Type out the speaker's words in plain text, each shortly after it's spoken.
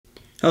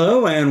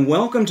Hello and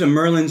welcome to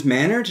Merlin's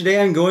Manor.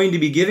 Today I'm going to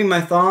be giving my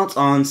thoughts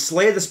on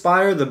Slay the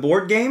Spire the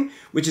Board Game,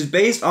 which is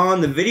based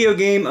on the video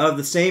game of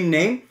the same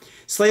name.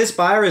 Slay the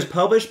Spire is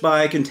published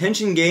by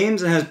Contention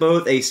Games and has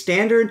both a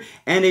standard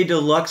and a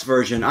deluxe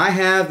version. I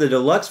have the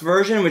deluxe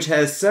version, which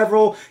has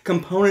several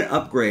component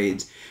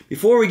upgrades.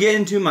 Before we get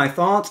into my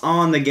thoughts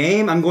on the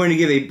game, I'm going to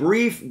give a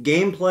brief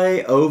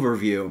gameplay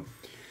overview.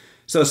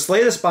 So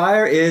Slay the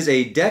Spire is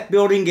a deck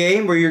building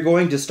game where you're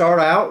going to start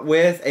out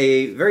with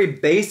a very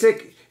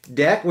basic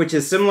deck, which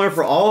is similar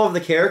for all of the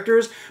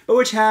characters, but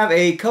which have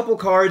a couple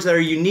cards that are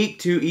unique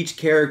to each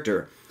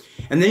character.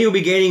 And then you'll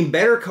be gaining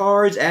better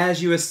cards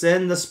as you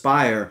ascend the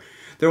spire.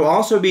 There will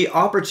also be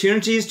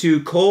opportunities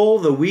to cull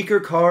the weaker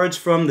cards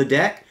from the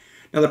deck.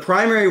 Now the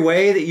primary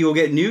way that you will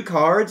get new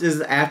cards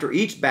is after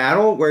each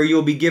battle, where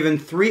you'll be given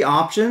 3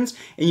 options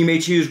and you may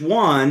choose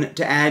one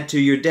to add to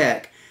your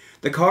deck.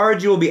 The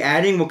cards you will be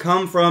adding will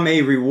come from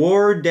a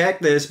reward deck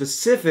that is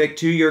specific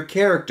to your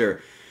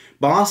character.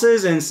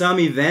 Bosses and some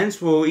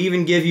events will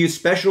even give you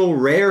special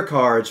rare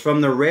cards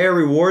from the rare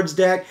rewards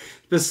deck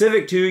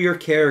specific to your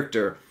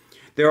character.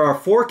 There are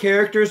 4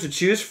 characters to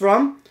choose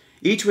from,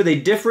 each with a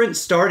different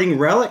starting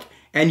relic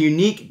and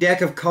unique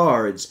deck of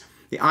cards.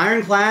 The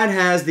Ironclad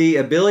has the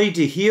ability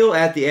to heal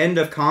at the end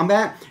of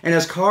combat and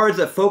has cards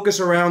that focus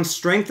around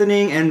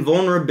strengthening and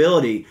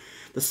vulnerability.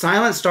 The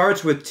Silent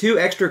starts with 2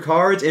 extra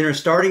cards in her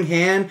starting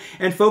hand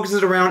and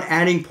focuses around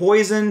adding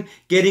poison,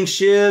 getting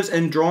shivs,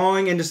 and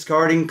drawing and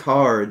discarding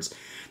cards.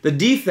 The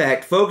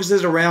Defect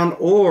focuses around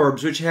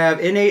orbs, which have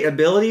innate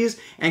abilities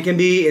and can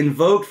be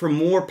invoked for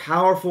more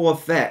powerful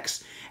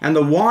effects. And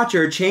the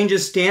Watcher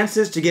changes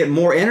stances to get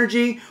more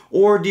energy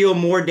or deal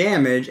more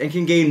damage, and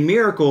can gain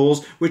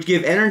miracles, which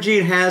give energy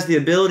and has the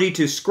ability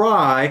to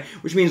scry,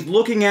 which means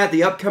looking at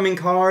the upcoming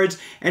cards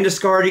and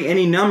discarding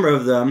any number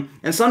of them,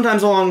 and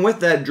sometimes along with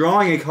that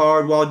drawing a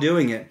card while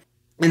doing it.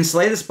 In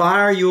Slay the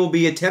Spire, you will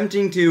be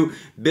attempting to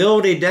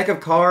build a deck of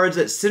cards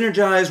that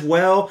synergize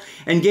well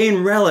and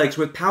gain relics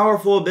with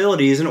powerful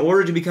abilities in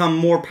order to become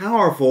more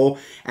powerful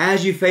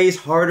as you face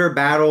harder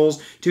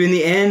battles to in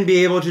the end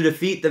be able to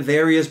defeat the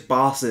various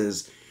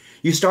bosses.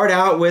 You start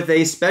out with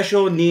a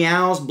special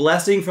Niao's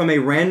Blessing from a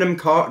random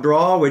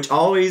draw, which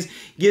always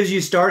gives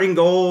you starting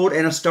gold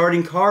and a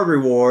starting card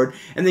reward,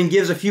 and then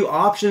gives a few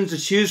options to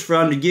choose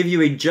from to give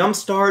you a jump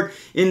start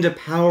into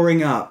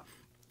powering up.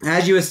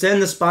 As you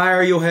ascend the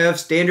spire, you'll have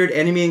standard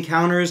enemy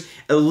encounters,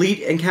 elite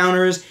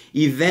encounters,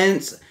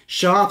 events,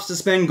 shops to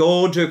spend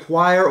gold to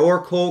acquire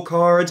or cull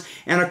cards,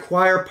 and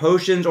acquire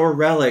potions or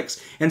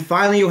relics. And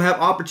finally, you'll have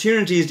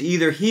opportunities to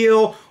either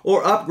heal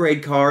or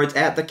upgrade cards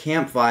at the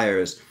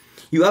campfires.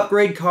 You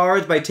upgrade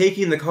cards by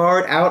taking the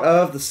card out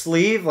of the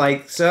sleeve,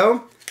 like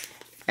so,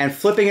 and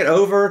flipping it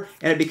over,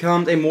 and it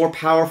becomes a more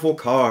powerful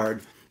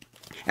card.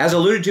 As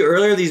alluded to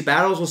earlier, these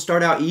battles will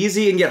start out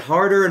easy and get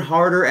harder and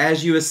harder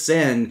as you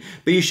ascend,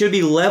 but you should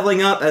be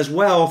leveling up as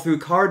well through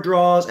card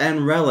draws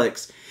and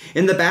relics.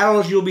 In the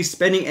battles, you'll be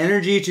spending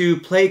energy to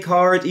play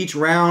cards each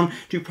round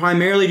to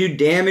primarily do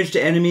damage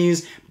to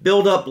enemies,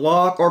 build up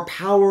block, or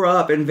power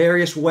up in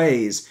various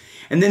ways.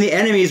 And then the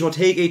enemies will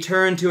take a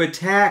turn to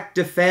attack,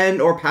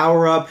 defend, or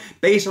power up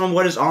based on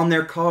what is on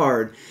their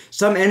card.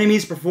 Some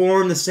enemies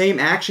perform the same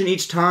action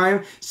each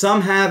time,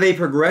 some have a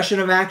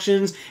progression of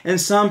actions, and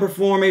some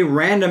perform a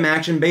random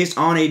action based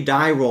on a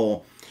die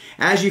roll.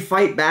 As you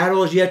fight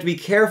battles, you have to be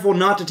careful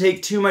not to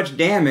take too much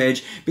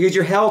damage because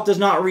your health does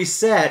not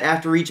reset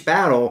after each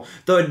battle,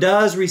 though it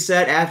does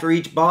reset after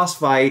each boss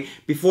fight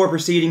before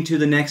proceeding to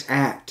the next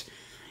act.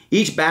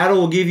 Each battle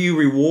will give you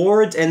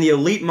rewards, and the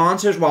elite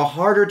monsters, while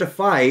harder to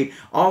fight,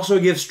 also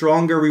give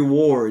stronger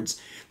rewards.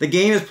 The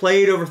game is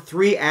played over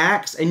 3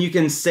 acts, and you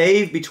can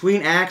save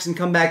between acts and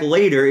come back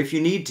later if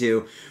you need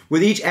to,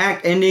 with each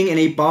act ending in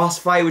a boss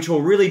fight which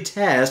will really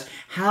test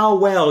how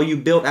well you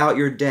built out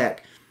your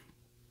deck.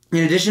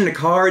 In addition to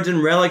cards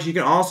and relics, you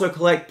can also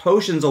collect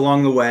potions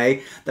along the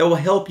way that will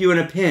help you in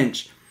a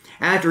pinch.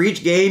 After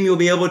each game, you'll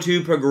be able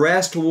to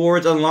progress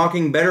towards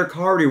unlocking better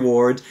card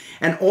rewards,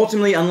 and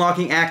ultimately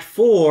unlocking Act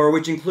 4,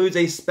 which includes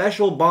a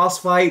special boss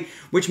fight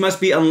which must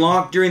be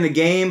unlocked during the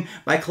game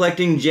by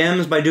collecting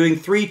gems by doing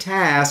 3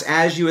 tasks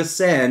as you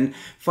ascend,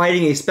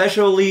 fighting a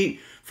special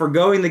elite,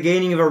 foregoing the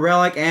gaining of a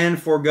relic, and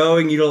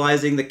foregoing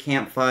utilizing the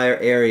campfire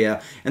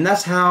area. And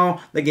that's how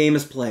the game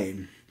is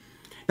played.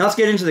 Now let's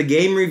get into the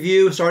game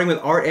review, starting with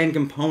art and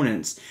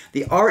components.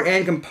 The art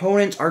and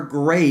components are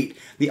great.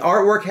 The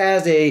artwork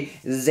has a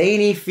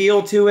zany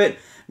feel to it,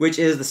 which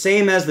is the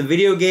same as the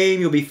video game.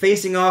 You'll be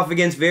facing off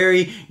against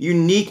very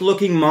unique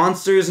looking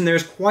monsters, and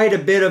there's quite a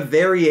bit of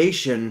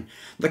variation.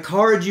 The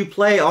cards you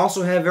play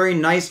also have very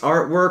nice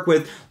artwork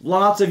with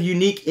lots of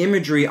unique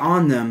imagery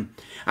on them.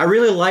 I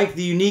really like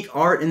the unique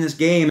art in this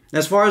game.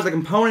 As far as the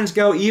components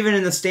go, even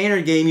in the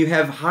standard game, you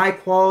have high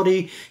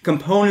quality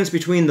components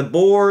between the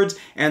boards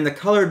and the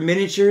colored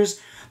miniatures.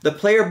 The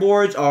player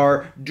boards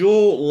are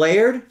dual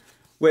layered,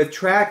 with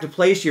track to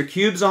place your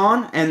cubes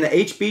on, and the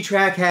HB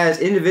track has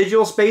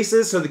individual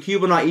spaces so the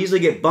cube will not easily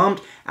get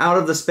bumped out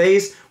of the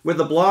space, with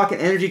the block and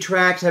energy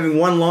tracks having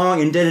one long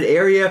indented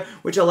area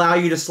which allow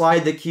you to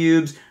slide the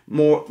cubes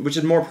which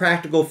is more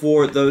practical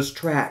for those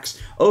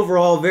tracks.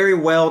 Overall, very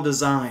well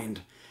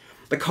designed.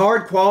 The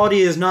card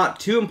quality is not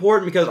too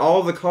important because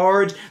all of the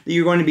cards that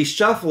you're going to be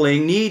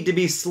shuffling need to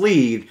be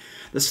sleeved.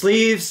 The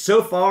sleeves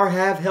so far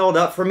have held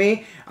up for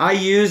me. I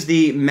use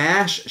the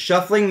mash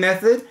shuffling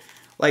method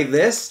like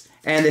this,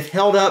 and they've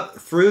held up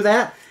through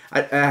that.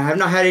 I have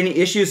not had any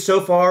issues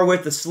so far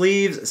with the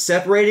sleeves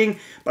separating,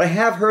 but I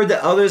have heard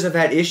that others have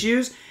had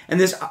issues, and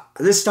this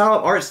style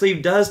of art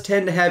sleeve does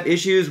tend to have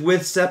issues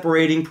with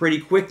separating pretty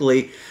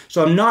quickly,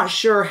 so I'm not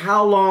sure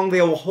how long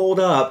they will hold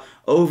up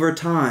over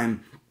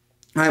time.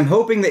 I'm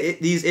hoping that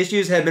these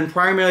issues have been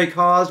primarily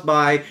caused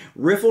by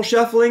riffle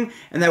shuffling,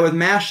 and that with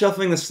mash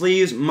shuffling the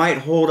sleeves might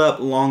hold up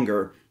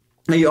longer.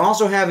 Now you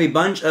also have a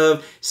bunch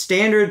of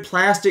standard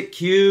plastic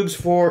cubes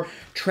for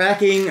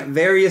tracking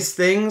various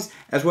things,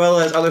 as well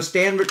as other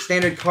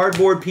standard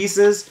cardboard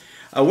pieces.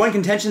 One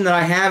contention that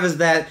I have is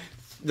that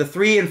the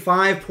 3 and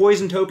 5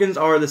 poison tokens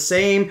are the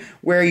same,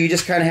 where you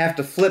just kind of have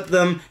to flip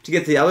them to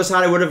get to the other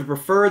side. I would have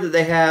preferred that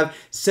they have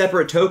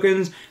separate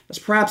tokens. That's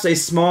perhaps a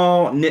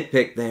small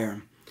nitpick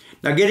there.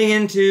 Now getting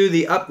into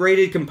the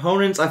upgraded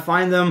components, I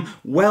find them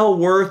well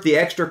worth the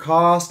extra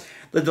cost.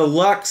 The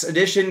deluxe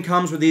edition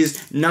comes with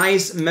these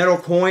nice metal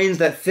coins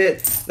that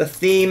fit the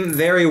theme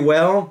very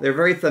well. They're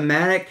very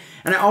thematic,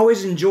 and I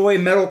always enjoy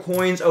metal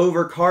coins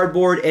over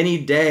cardboard any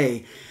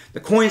day. The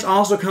coins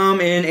also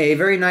come in a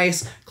very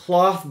nice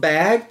cloth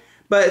bag,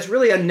 but it's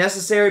really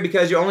unnecessary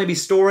because you'll only be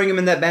storing them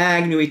in that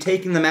bag and you'll be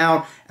taking them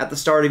out at the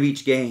start of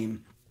each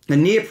game. The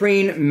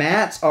neoprene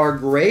mats are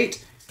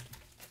great.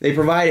 They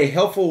provide a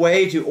helpful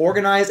way to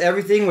organize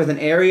everything with an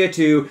area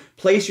to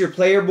place your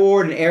player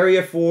board, an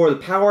area for the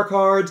power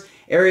cards,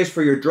 areas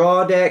for your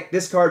draw deck,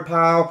 discard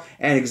pile,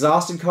 and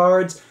exhausted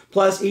cards.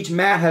 Plus, each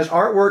mat has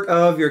artwork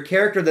of your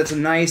character. That's a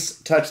nice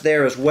touch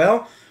there as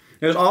well.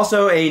 There's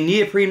also a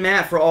neoprene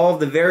mat for all of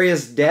the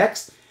various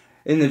decks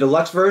in the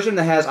deluxe version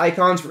that has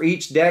icons for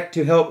each deck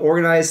to help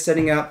organize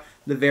setting up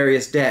the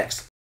various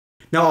decks.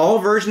 Now, all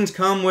versions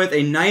come with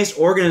a nice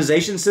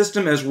organization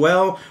system as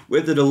well,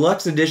 with the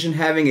deluxe edition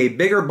having a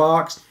bigger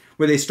box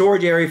with a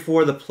storage area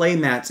for the play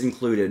mats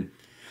included.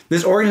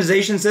 This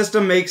organization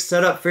system makes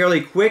setup fairly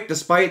quick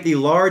despite the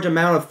large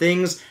amount of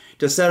things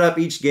to set up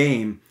each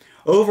game.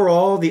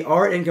 Overall, the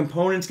art and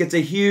components gets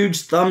a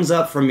huge thumbs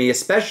up from me,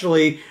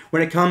 especially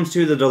when it comes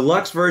to the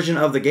deluxe version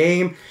of the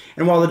game.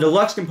 And while the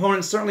deluxe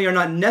components certainly are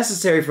not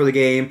necessary for the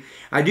game,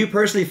 I do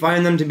personally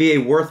find them to be a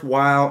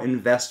worthwhile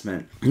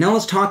investment. Now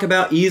let's talk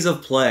about ease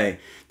of play.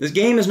 This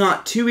game is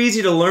not too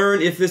easy to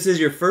learn if this is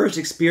your first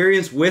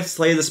experience with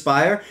Slay the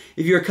Spire.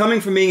 If you're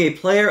coming from being a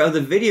player of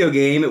the video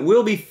game, it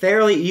will be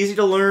fairly easy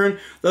to learn,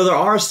 though there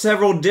are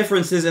several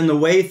differences in the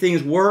way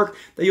things work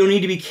that you'll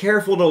need to be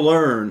careful to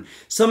learn.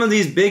 Some of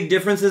these big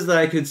differences that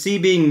I could see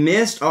being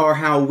missed are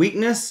how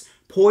weakness,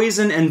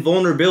 poison, and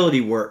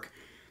vulnerability work.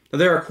 Now,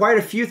 there are quite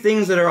a few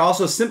things that are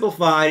also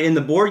simplified in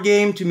the board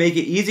game to make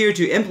it easier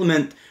to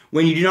implement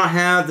when you do not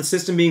have the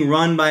system being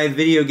run by a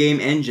video game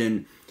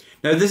engine.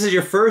 Now, if this is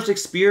your first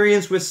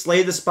experience with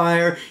Slay the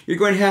Spire, you're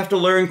going to have to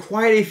learn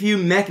quite a few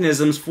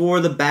mechanisms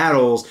for the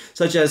battles,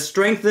 such as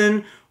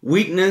Strengthen,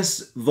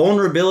 Weakness,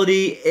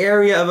 Vulnerability,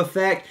 Area of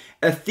Effect,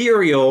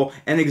 Ethereal,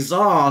 and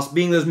Exhaust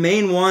being those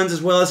main ones,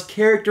 as well as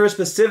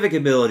character-specific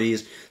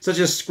abilities, such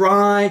as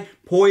Scry,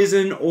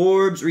 Poison,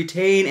 Orbs,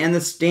 Retain, and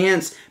the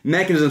Stance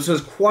mechanism. So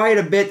there's quite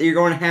a bit that you're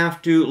going to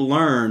have to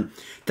learn.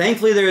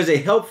 Thankfully, there is a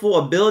helpful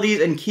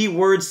abilities and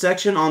keywords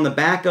section on the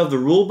back of the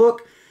rulebook.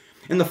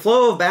 And the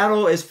flow of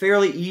battle is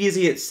fairly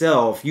easy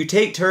itself. You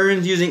take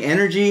turns using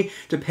energy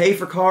to pay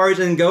for cards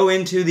and go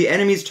into the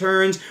enemy's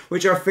turns,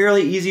 which are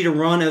fairly easy to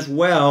run as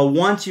well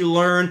once you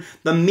learn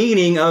the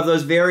meaning of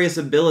those various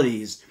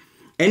abilities.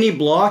 Any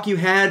block you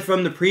had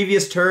from the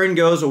previous turn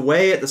goes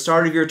away at the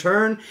start of your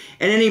turn,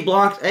 and any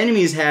block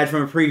enemies had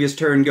from a previous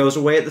turn goes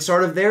away at the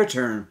start of their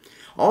turn.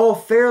 All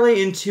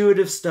fairly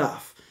intuitive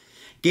stuff.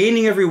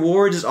 Gaining of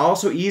rewards is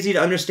also easy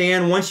to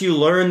understand once you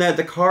learn that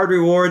the card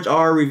rewards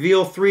are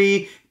reveal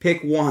 3,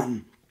 pick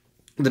 1.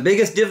 The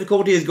biggest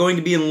difficulty is going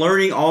to be in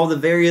learning all the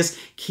various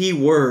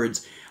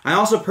keywords. I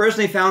also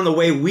personally found the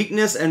way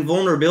weakness and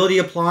vulnerability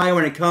apply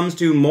when it comes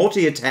to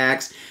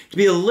multi-attacks to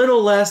be a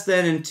little less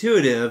than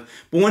intuitive,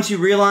 but once you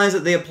realize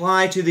that they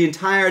apply to the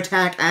entire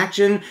attack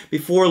action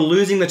before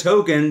losing the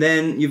token,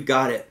 then you've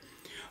got it.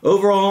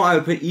 Overall, I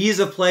would put ease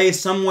of play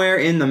somewhere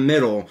in the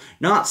middle.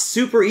 Not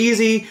super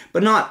easy,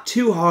 but not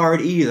too hard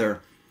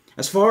either.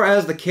 As far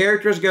as the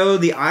characters go,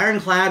 the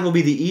Ironclad will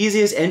be the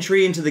easiest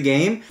entry into the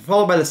game,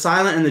 followed by the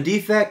Silent and the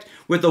Defect,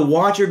 with the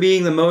Watcher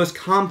being the most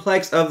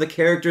complex of the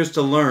characters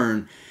to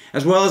learn,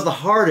 as well as the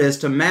hardest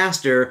to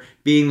master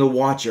being the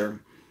Watcher.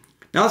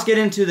 Now let's get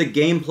into the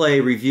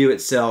gameplay review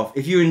itself.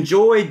 If you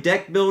enjoy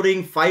deck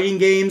building fighting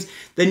games,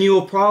 then you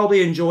will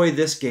probably enjoy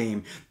this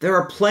game. There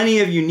are plenty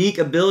of unique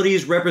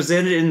abilities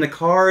represented in the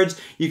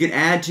cards you can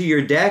add to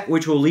your deck,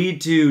 which will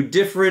lead to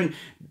different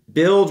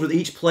builds with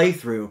each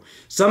playthrough.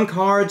 Some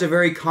cards are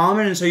very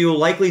common, and so you will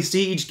likely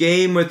see each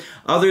game with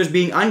others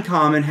being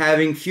uncommon,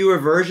 having fewer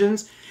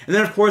versions. And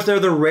then of course there are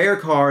the rare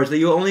cards that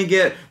you'll only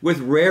get with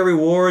rare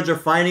rewards or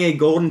finding a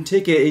golden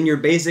ticket in your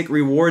basic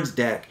rewards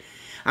deck.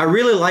 I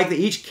really like that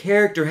each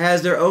character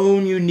has their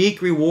own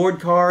unique reward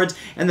cards,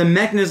 and the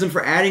mechanism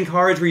for adding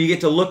cards where you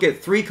get to look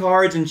at 3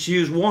 cards and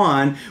choose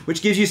one,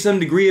 which gives you some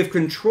degree of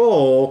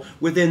control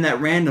within that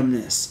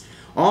randomness.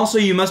 Also,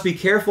 you must be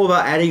careful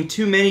about adding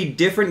too many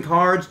different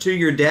cards to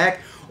your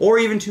deck, or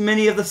even too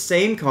many of the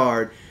same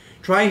card.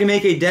 Trying to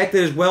make a deck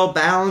that is well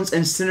balanced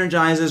and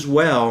synergizes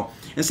well.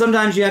 And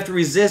sometimes you have to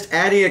resist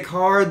adding a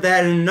card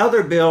that in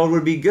another build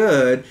would be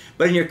good,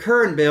 but in your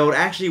current build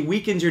actually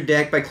weakens your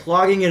deck by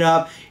clogging it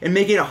up and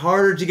making it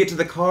harder to get to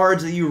the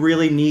cards that you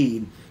really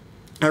need.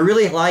 I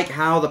really like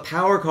how the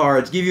power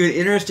cards give you an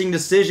interesting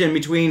decision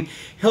between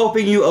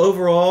helping you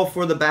overall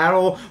for the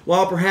battle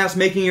while perhaps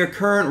making your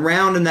current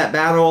round in that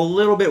battle a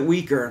little bit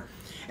weaker.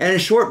 And in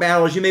short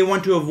battles, you may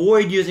want to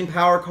avoid using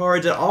power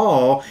cards at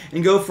all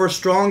and go for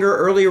stronger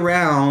early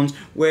rounds,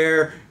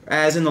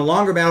 whereas in the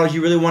longer battles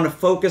you really want to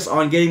focus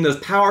on getting those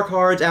power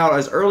cards out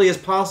as early as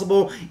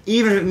possible,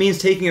 even if it means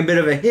taking a bit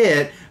of a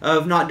hit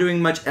of not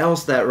doing much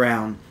else that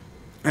round.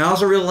 I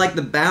also really like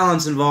the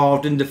balance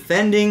involved in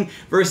defending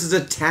versus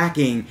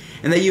attacking,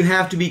 and that you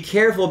have to be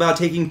careful about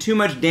taking too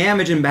much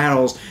damage in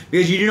battles,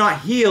 because you do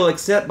not heal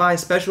except by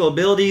special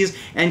abilities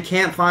and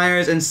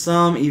campfires and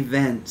some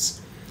events.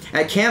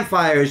 At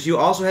campfires, you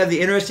also have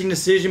the interesting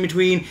decision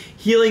between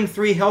healing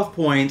 3 health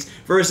points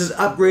versus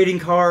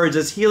upgrading cards,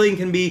 as healing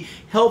can be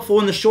helpful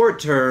in the short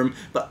term,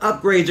 but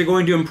upgrades are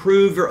going to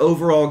improve your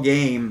overall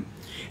game.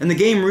 And the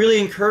game really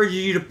encourages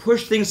you to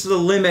push things to the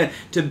limit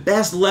to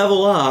best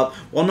level up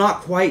while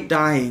not quite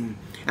dying.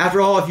 After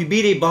all, if you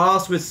beat a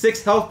boss with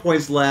 6 health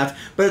points left,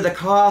 but at the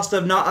cost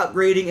of not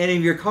upgrading any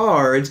of your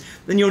cards,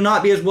 then you'll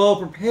not be as well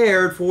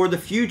prepared for the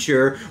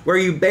future, where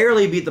you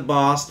barely beat the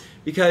boss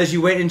because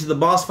you went into the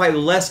boss fight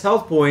with less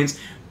health points,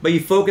 but you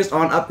focused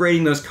on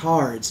upgrading those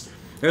cards.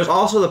 There's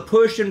also the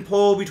push and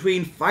pull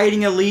between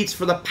fighting elites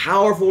for the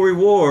powerful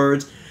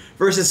rewards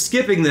versus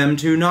skipping them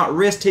to not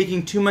risk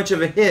taking too much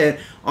of a hit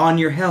on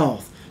your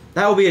health.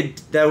 That will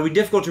be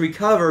difficult to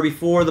recover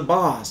before the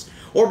boss,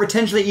 or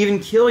potentially even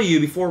kill you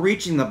before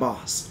reaching the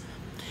boss.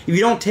 If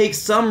you don't take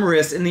some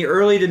risks in the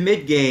early to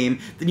mid game,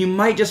 then you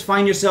might just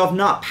find yourself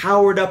not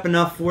powered up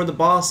enough for the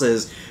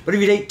bosses. But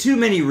if you take too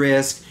many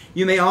risks,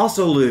 you may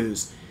also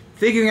lose.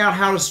 Figuring out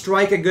how to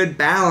strike a good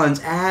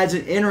balance adds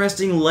an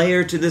interesting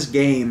layer to this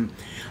game.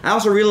 I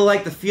also really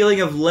like the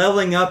feeling of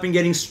leveling up and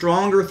getting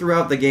stronger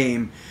throughout the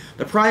game.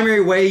 The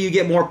primary way you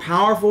get more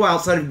powerful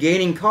outside of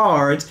gaining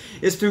cards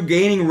is through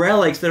gaining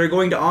relics that are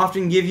going to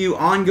often give you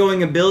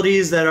ongoing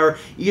abilities that are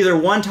either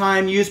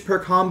one-time use per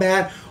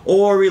combat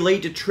or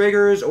relate to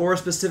triggers or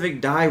specific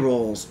die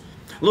rolls.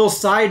 A little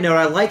side note,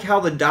 I like how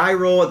the die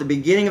roll at the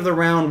beginning of the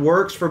round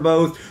works for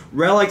both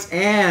relics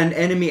and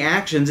enemy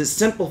actions. It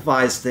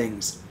simplifies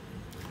things.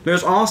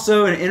 There's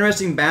also an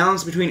interesting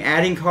balance between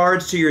adding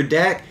cards to your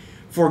deck,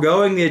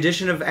 foregoing the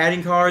addition of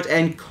adding cards,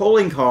 and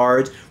culling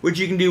cards, which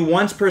you can do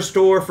once per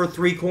store for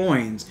 3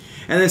 coins.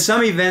 And then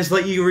some events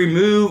let you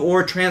remove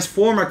or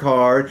transform a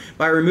card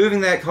by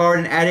removing that card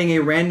and adding a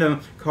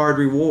random card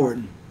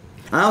reward.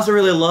 I also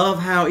really love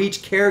how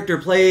each character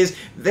plays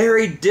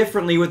very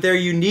differently with their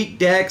unique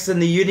decks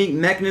and the unique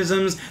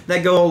mechanisms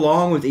that go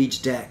along with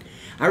each deck.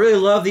 I really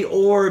love the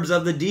orbs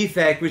of the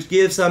defect, which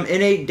gives some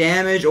innate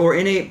damage or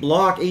innate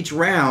block each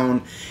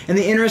round, and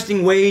the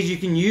interesting ways you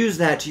can use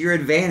that to your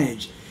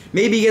advantage.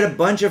 Maybe get a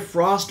bunch of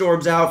frost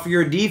orbs out for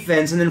your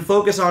defense and then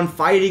focus on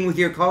fighting with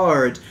your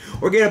cards.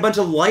 Or get a bunch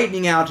of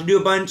lightning out to do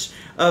a bunch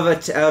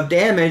of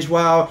damage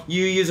while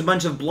you use a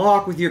bunch of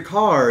block with your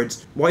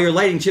cards, while your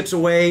lightning chips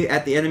away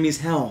at the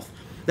enemy's health.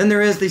 Then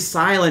there is the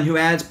Silent, who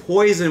adds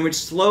poison, which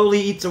slowly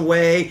eats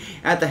away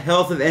at the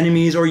health of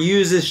enemies, or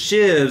uses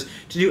shivs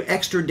to do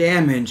extra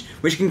damage,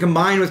 which can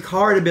combine with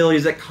card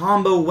abilities that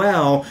combo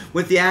well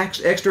with the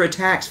extra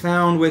attacks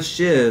found with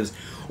shivs,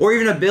 or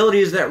even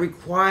abilities that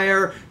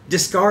require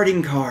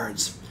discarding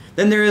cards.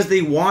 Then there is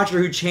the Watcher,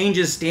 who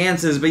changes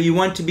stances, but you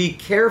want to be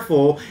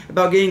careful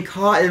about getting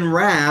caught in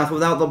Wrath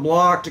without the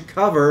block to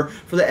cover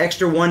for the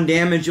extra 1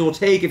 damage you'll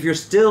take if you're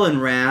still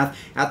in Wrath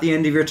at the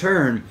end of your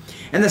turn.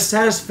 And the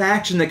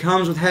satisfaction that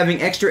comes with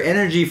having extra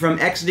energy from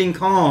exiting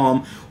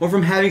Calm, or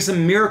from having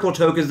some miracle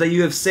tokens that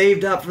you have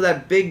saved up for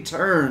that big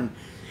turn.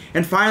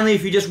 And finally,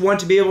 if you just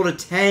want to be able to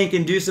tank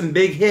and do some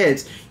big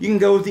hits, you can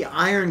go with the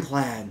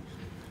Ironclad.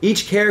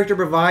 Each character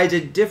provides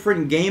a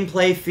different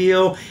gameplay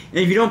feel, and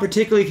if you don't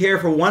particularly care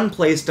for one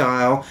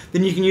playstyle,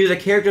 then you can use a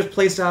character's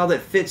playstyle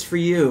that fits for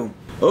you.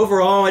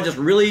 Overall, I just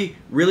really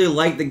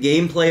like the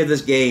gameplay of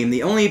this game.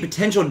 The only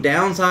potential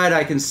downside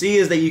I can see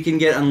is that you can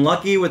get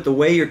unlucky with the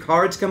way your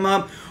cards come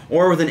up,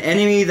 or with an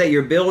enemy that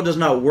your build does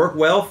not work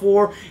well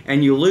for,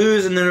 and you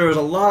lose, and then there was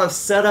a lot of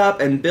setup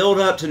and build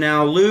up to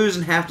now lose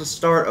and have to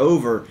start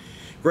over.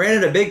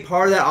 Granted, a big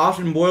part of that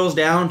often boils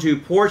down to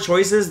poor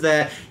choices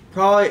that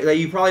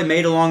you probably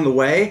made along the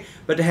way,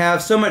 but to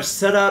have so much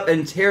setup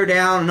and tear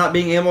down and not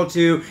being able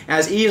to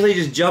as easily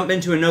just jump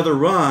into another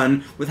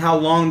run with how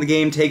long the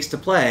game takes to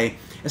play,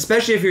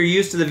 especially if you're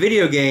used to the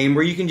video game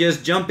where you can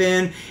just jump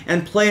in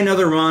and play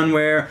another run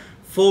where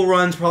full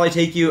runs probably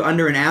take you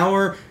under an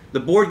hour. The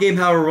board game,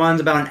 however, runs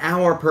about an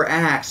hour per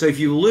act, so if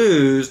you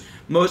lose,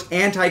 most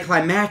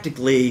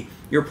anticlimactically,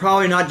 you're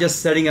probably not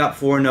just setting up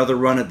for another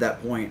run at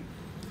that point.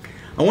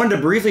 I wanted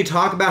to briefly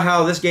talk about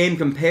how this game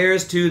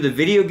compares to the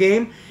video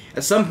game.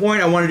 At some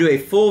point I want to do a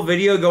full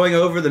video going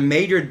over the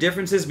major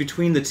differences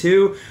between the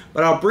two,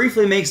 but I'll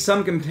briefly make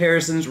some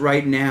comparisons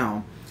right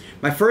now.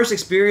 My first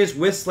experience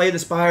with Slay the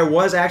Spire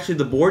was actually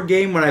the board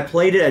game when I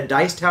played it at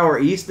Dice Tower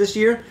East this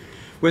year.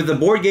 With the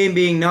board game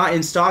being not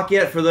in stock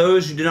yet for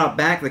those who did not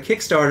back the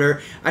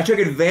Kickstarter, I took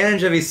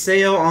advantage of a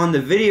sale on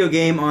the video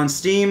game on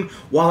Steam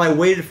while I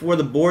waited for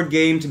the board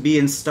game to be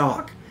in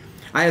stock.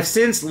 I have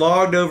since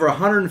logged over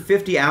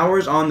 150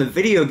 hours on the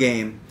video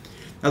game.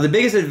 Now, the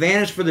biggest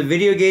advantage for the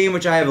video game,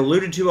 which I have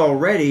alluded to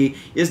already,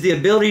 is the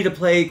ability to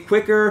play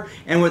quicker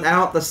and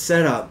without the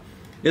setup.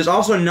 It is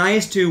also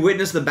nice to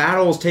witness the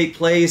battles take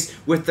place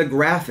with the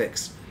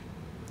graphics.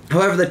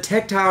 However, the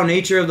tactile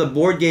nature of the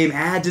board game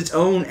adds its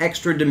own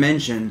extra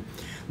dimension.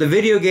 The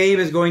video game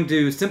is going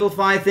to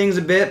simplify things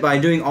a bit by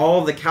doing all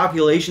of the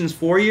calculations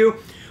for you,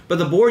 but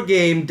the board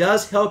game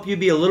does help you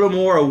be a little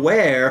more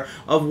aware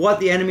of what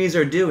the enemies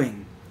are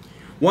doing.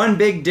 One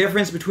big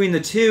difference between the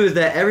two is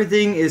that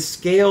everything is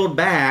scaled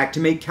back to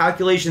make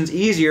calculations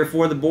easier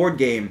for the board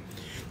game.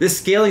 This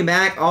scaling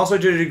back also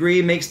to a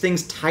degree makes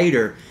things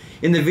tighter.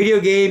 In the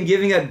video game,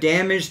 giving up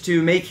damage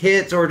to make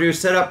hits or to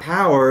set up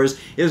powers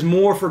is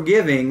more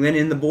forgiving than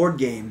in the board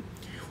game.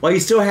 While you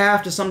still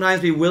have to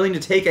sometimes be willing to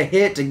take a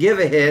hit to give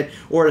a hit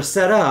or to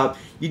set up,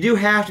 you do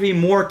have to be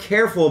more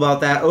careful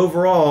about that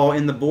overall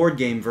in the board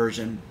game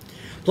version.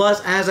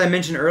 Plus, as I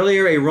mentioned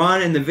earlier, a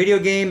run in the video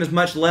game is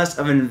much less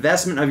of an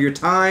investment of your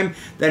time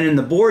than in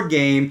the board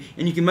game,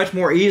 and you can much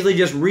more easily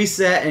just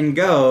reset and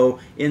go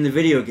in the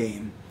video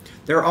game.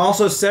 There are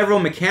also several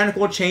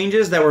mechanical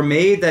changes that were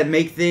made that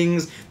make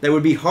things that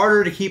would be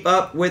harder to keep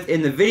up with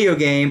in the video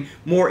game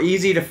more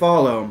easy to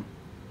follow,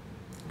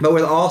 but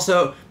which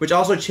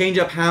also change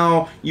up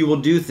how you will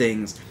do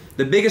things.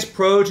 The biggest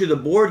pro to the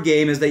board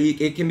game is that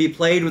it can be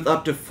played with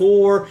up to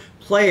 4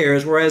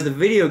 players, whereas the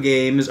video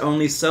game is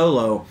only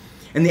solo.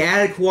 And the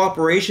added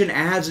cooperation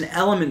adds an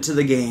element to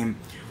the game.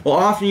 While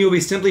often you'll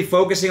be simply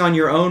focusing on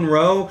your own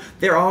row,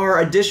 there are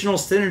additional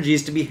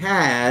synergies to be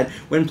had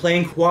when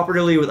playing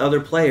cooperatively with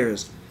other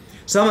players.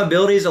 Some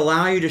abilities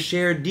allow you to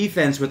share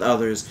defense with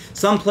others.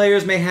 Some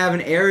players may have an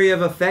area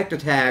of effect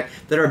attack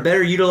that are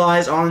better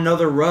utilized on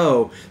another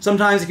row.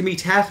 Sometimes it can be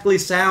tactically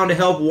sound to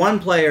help one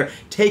player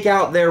take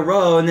out their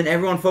row and then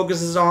everyone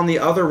focuses on the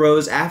other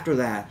rows after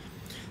that.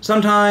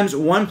 Sometimes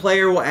one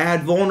player will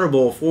add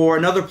vulnerable for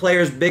another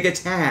player's big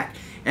attack,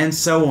 and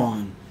so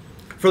on.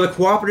 For the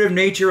cooperative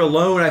nature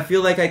alone, I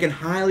feel like I can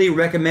highly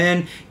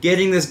recommend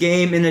getting this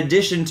game in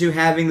addition to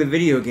having the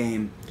video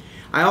game.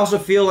 I also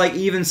feel like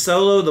even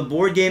solo, the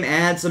board game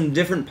adds some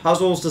different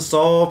puzzles to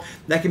solve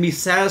that can be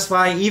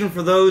satisfying even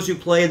for those who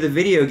play the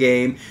video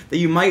game that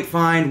you might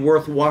find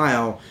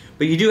worthwhile.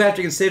 But you do have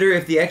to consider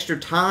if the extra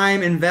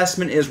time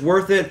investment is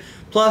worth it,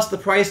 plus the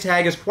price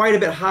tag is quite a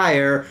bit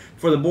higher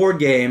for the board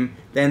game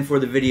than for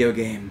the video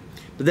game.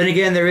 But then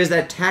again, there is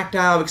that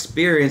tactile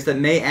experience that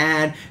may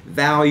add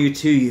value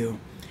to you.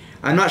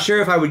 I'm not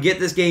sure if I would get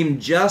this game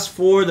just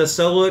for the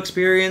solo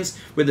experience,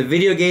 with the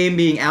video game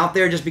being out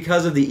there just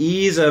because of the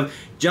ease of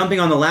jumping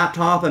on the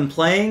laptop and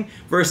playing,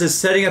 versus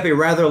setting up a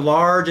rather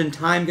large and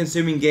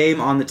time-consuming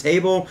game on the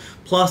table,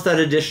 plus that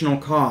additional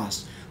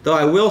cost. Though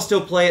I will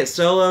still play it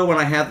solo when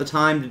I have the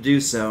time to do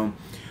so.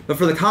 But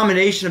for the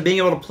combination of being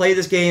able to play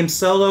this game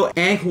solo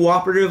and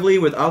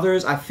cooperatively with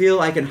others, I feel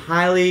I can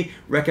highly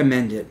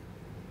recommend it.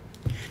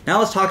 Now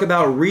let's talk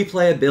about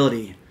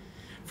replayability.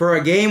 For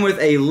a game with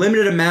a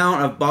limited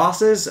amount of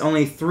bosses,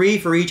 only 3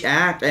 for each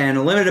act, and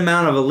a limited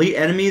amount of elite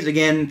enemies,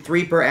 again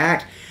 3 per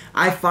act,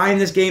 I find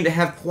this game to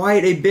have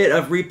quite a bit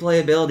of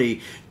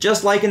replayability.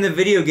 Just like in the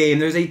video game,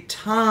 there's a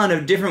ton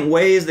of different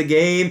ways the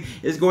game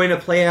is going to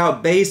play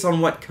out based on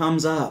what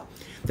comes up.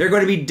 There are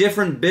going to be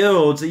different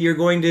builds that you're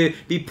going to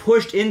be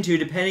pushed into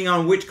depending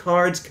on which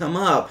cards come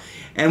up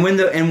and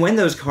when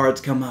those cards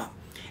come up.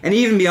 And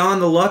even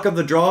beyond the luck of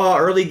the draw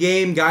early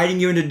game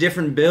guiding you into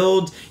different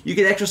builds, you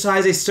can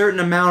exercise a certain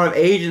amount of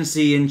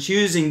agency in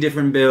choosing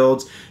different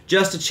builds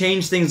just to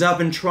change things up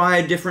and try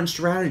a different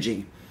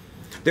strategy.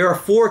 There are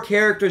 4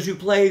 characters who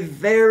play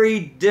very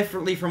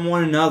differently from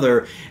one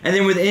another, and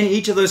then within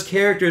each of those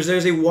characters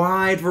there's a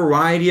wide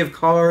variety of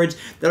cards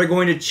that are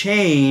going to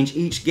change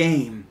each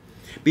game.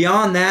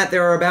 Beyond that,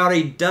 there are about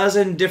a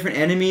dozen different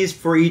enemies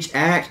for each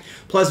act,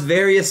 plus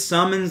various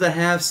summons that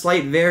have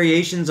slight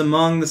variations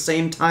among the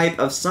same type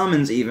of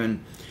summons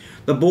even.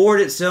 The board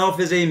itself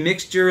is a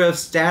mixture of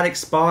static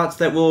spots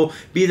that will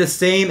be the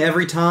same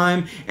every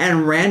time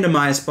and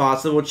randomized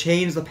spots that will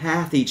change the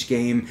path each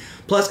game.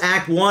 Plus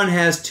Act 1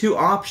 has 2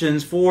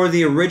 options for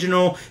the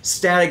original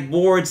static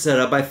board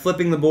setup by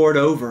flipping the board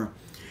over.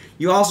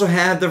 You also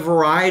have the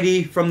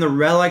variety from the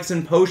relics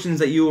and potions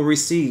that you will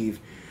receive,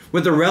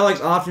 with the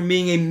relics often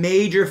being a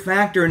major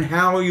factor in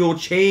how you'll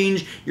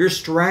change your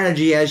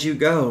strategy as you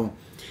go.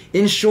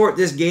 In short,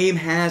 this game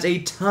has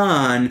a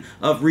ton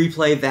of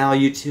replay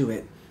value to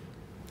it.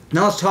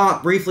 Now let's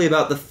talk briefly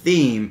about the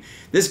theme.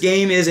 This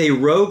game is a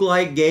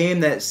roguelike game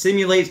that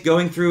simulates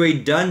going through a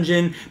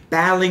dungeon,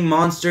 battling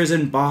monsters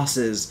and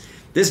bosses.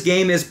 This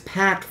game is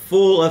packed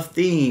full of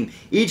theme.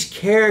 Each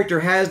character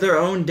has their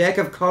own deck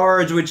of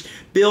cards which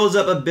builds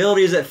up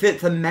abilities that fit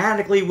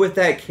thematically with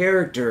that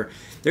character.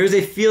 There's a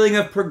feeling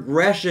of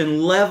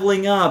progression,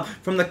 leveling up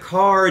from the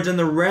cards and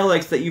the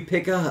relics that you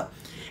pick up.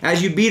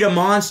 As you beat a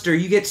monster,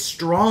 you get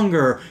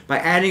stronger by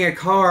adding a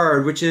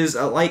card, which is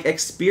like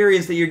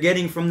experience that you're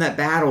getting from that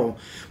battle.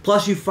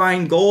 Plus you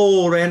find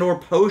gold and or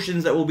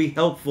potions that will be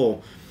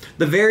helpful.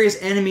 The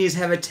various enemies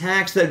have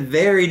attacks that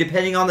vary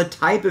depending on the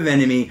type of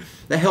enemy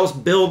that helps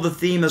build the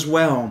theme as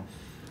well.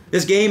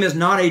 This game is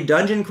not a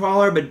dungeon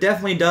crawler, but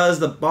definitely does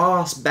the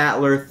boss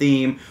battler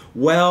theme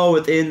well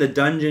within the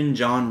dungeon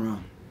genre.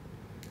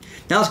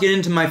 Now let's get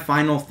into my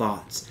final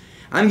thoughts.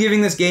 I'm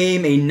giving this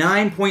game a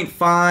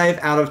 9.5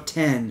 out of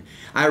 10.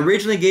 I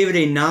originally gave it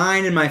a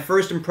 9 in my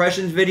first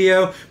impressions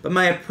video, but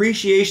my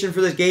appreciation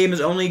for this game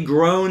has only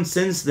grown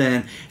since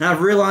then, and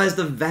I've realized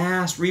the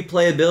vast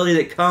replayability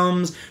that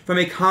comes from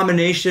a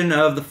combination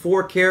of the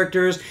 4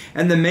 characters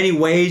and the many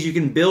ways you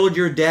can build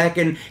your deck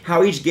and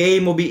how each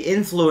game will be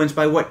influenced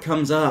by what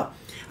comes up.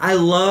 I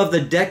love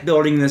the deck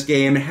building in this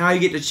game and how you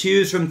get to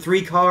choose from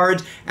 3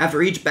 cards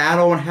after each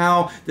battle, and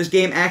how this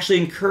game actually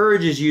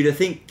encourages you to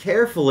think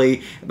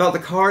carefully about the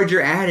cards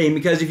you're adding,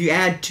 because if you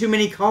add too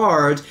many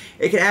cards,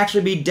 it can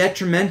actually be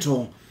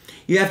detrimental.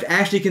 You have to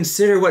actually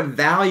consider what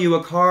value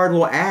a card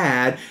will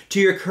add to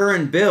your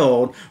current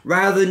build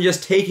rather than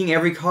just taking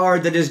every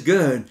card that is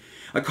good.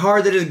 A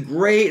card that is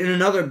great in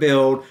another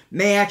build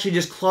may actually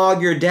just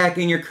clog your deck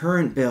in your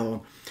current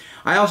build.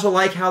 I also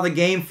like how the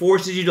game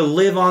forces you to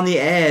live on the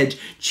edge,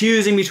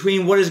 choosing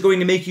between what is going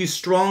to make you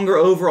stronger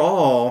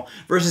overall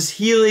versus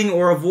healing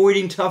or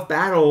avoiding tough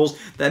battles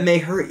that may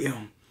hurt you.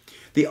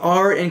 The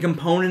art and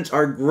components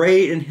are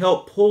great and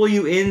help pull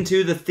you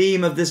into the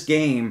theme of this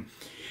game.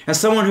 As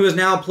someone who has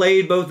now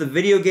played both the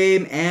video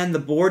game and the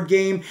board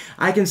game,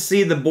 I can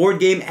see the board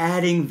game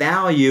adding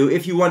value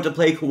if you want to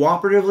play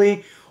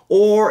cooperatively,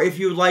 or if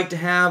you would like to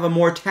have a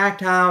more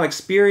tactile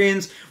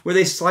experience with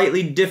a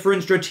slightly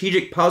different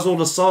strategic puzzle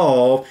to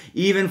solve,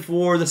 even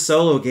for the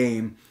solo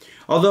game.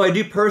 Although I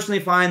do personally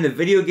find the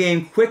video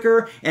game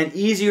quicker and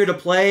easier to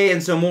play,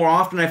 and so more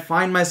often I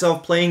find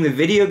myself playing the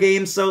video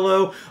game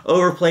solo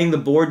over playing the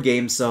board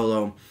game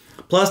solo.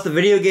 Plus, the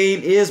video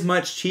game is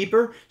much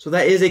cheaper, so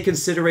that is a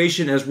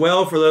consideration as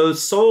well for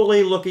those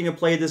solely looking to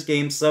play this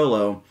game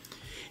solo.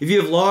 If you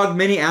have logged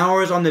many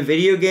hours on the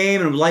video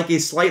game and would like a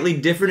slightly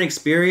different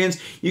experience,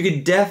 you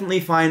could definitely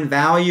find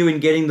value in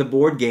getting the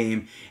board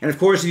game. And of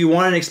course, if you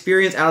want an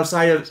experience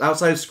outside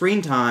of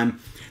screen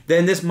time,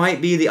 then this might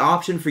be the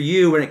option for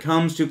you when it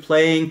comes to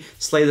playing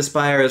Slay the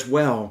Spire as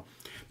well.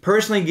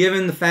 Personally,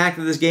 given the fact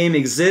that this game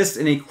exists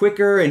in a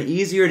quicker and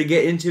easier to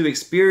get into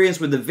experience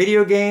with the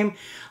video game,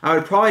 I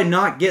would probably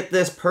not get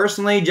this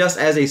personally just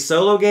as a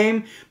solo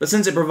game, but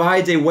since it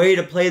provides a way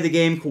to play the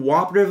game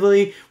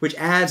cooperatively, which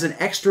adds an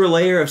extra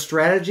layer of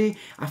strategy,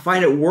 I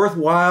find it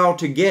worthwhile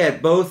to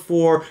get both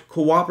for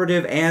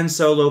cooperative and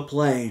solo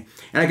play.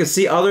 And I could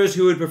see others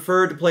who would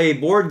prefer to play a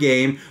board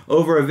game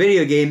over a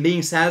video game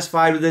being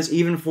satisfied with this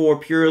even for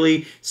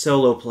purely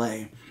solo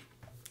play.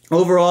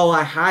 Overall,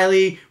 I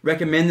highly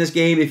recommend this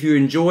game if you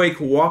enjoy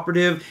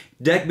cooperative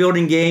deck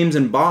building games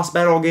and boss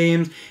battle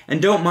games, and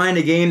don't mind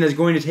a game that's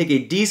going to take a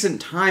decent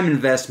time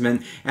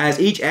investment, as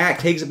each act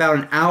takes about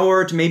an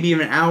hour to maybe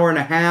even an hour and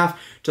a half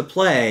to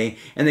play,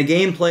 and the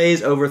game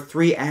plays over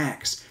 3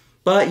 acts.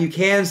 But you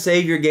can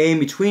save your game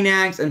between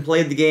acts and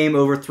play the game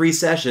over 3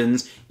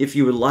 sessions if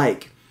you would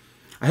like.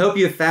 I hope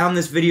you have found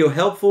this video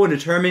helpful in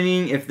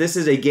determining if this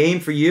is a game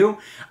for you.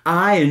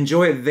 I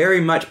enjoy it very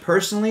much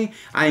personally.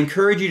 I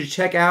encourage you to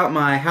check out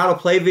my how to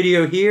play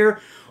video here,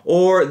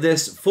 or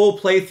this full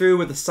playthrough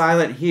with the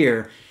silent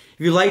here, if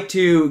you'd like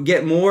to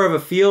get more of a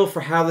feel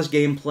for how this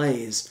game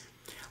plays.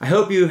 I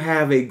hope you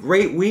have a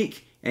great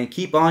week and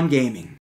keep on gaming.